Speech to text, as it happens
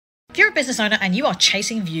If you're a business owner and you are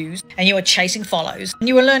chasing views and you are chasing follows and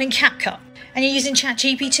you are learning CapCut and you're using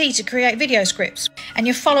ChatGPT to create video scripts and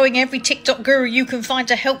you're following every TikTok guru you can find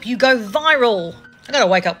to help you go viral, I got a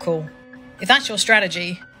wake up call. If that's your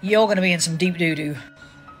strategy, you're going to be in some deep doo-doo.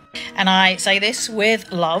 And I say this with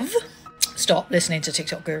love. Stop listening to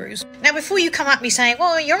TikTok gurus. Now, before you come at me saying,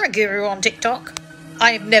 well, you're a guru on TikTok,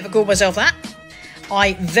 I've never called myself that.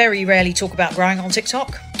 I very rarely talk about growing on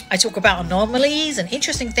TikTok. I talk about anomalies and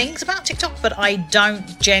interesting things about TikTok, but I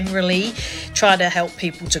don't generally try to help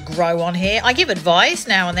people to grow on here. I give advice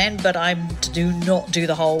now and then, but I do not do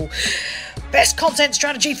the whole best content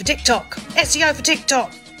strategy for TikTok, SEO for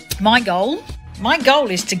TikTok. My goal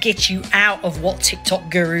is to get you out of what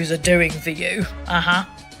TikTok gurus are doing for you.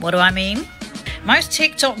 What do I mean? Most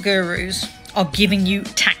TikTok gurus are giving you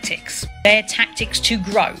tactics. Their tactics to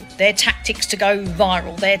grow, their tactics to go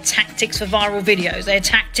viral, their tactics for viral videos, their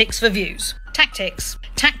tactics for views.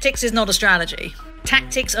 Tactics is not a strategy.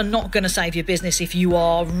 Tactics are not going to save your business if you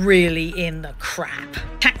are really in the crap.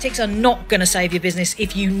 Tactics are not going to save your business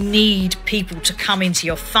if you need people to come into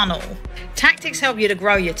your funnel. Tactics help you to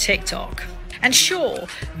grow your TikTok. And sure,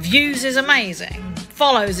 views is amazing,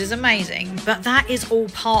 follows is amazing, but that is all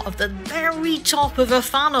part of the very top of a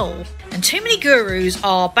funnel. And too many gurus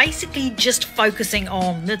are basically just focusing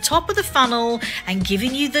on the top of the funnel and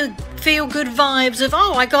giving you the feel-good vibes of,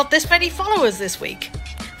 oh, I got this many followers this week.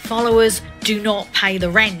 Followers do not pay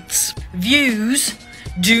the rent. Views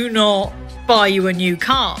do not buy you a new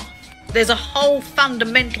car. There's a whole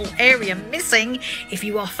fundamental area missing if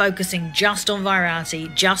you are focusing just on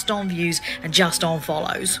virality, just on views, and just on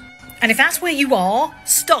follows. And if that's where you are,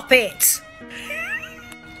 stop it.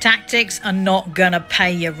 Tactics are not gonna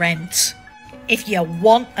pay your rent. If you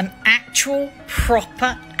want an actual,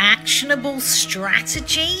 proper, actionable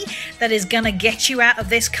strategy that is gonna get you out of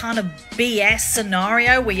this kind of BS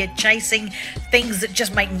scenario where you're chasing things that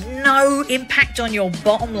just make no impact on your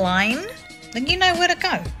bottom line, then you know where to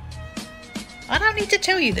go. I don't need to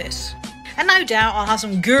tell you this. And no doubt I'll have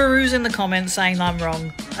some gurus in the comments saying I'm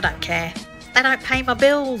wrong. I don't care. They don't pay my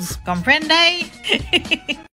bills. Comprende?